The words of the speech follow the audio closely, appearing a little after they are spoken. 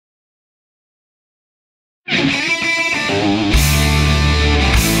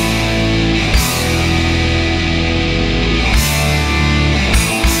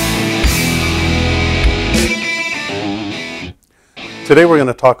Today we're going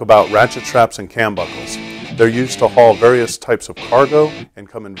to talk about ratchet straps and cam buckles. They're used to haul various types of cargo and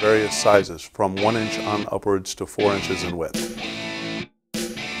come in various sizes from 1 inch on upwards to 4 inches in width.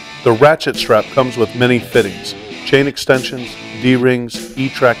 The ratchet strap comes with many fittings: chain extensions, D-rings,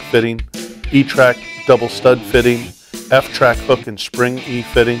 E-track fitting, E-track double stud fitting, F-track hook and spring E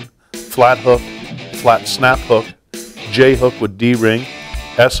fitting, flat hook, flat snap hook, J hook with D-ring,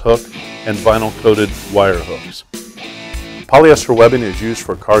 S hook, and vinyl coated wire hooks. Polyester webbing is used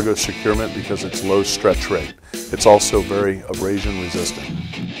for cargo securement because it's low stretch rate. It's also very abrasion resistant.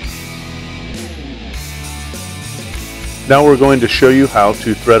 Now we're going to show you how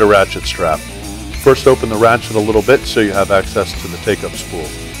to thread a ratchet strap. First, open the ratchet a little bit so you have access to the take-up spool.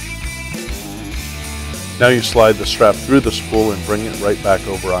 Now you slide the strap through the spool and bring it right back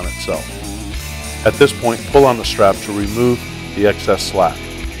over on itself. At this point, pull on the strap to remove the excess slack.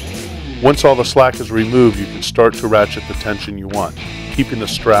 Once all the slack is removed, you can start to ratchet the tension you want, keeping the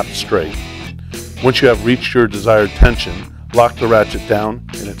strap straight. Once you have reached your desired tension, lock the ratchet down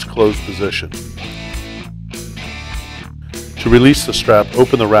in its closed position. To release the strap,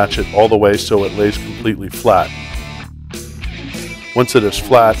 open the ratchet all the way so it lays completely flat. Once it is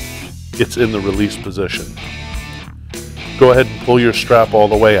flat, it's in the release position. Go ahead and pull your strap all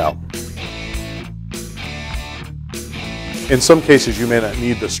the way out. In some cases, you may not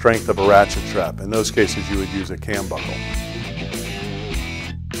need the strength of a ratchet strap. In those cases, you would use a cam buckle.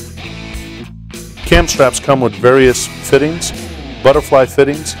 Cam straps come with various fittings: butterfly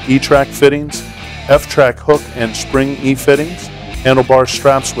fittings, E-track fittings, F-track hook and spring E fittings, handlebar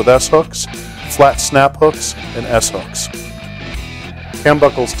straps with S hooks, flat snap hooks, and S hooks. Cam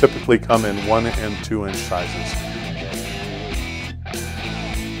buckles typically come in 1 and 2 inch sizes.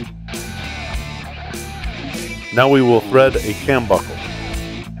 Now we will thread a cam buckle.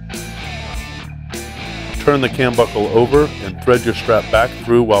 Turn the cam buckle over and thread your strap back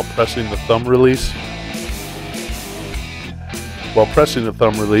through while pressing the thumb release. While pressing the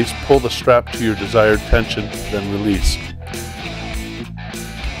thumb release, pull the strap to your desired tension, then release.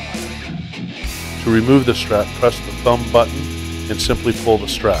 To remove the strap, press the thumb button and simply pull the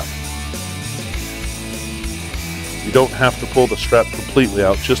strap. You don't have to pull the strap completely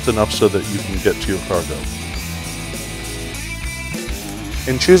out, just enough so that you can get to your cargo.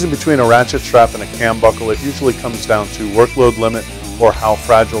 In choosing between a ratchet strap and a cam buckle, it usually comes down to workload limit or how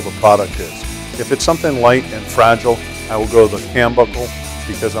fragile the product is. If it's something light and fragile, I will go the cam buckle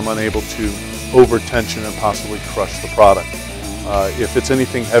because I'm unable to over-tension and possibly crush the product. If it's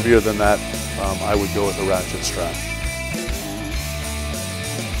anything heavier than that, I would go with a ratchet strap.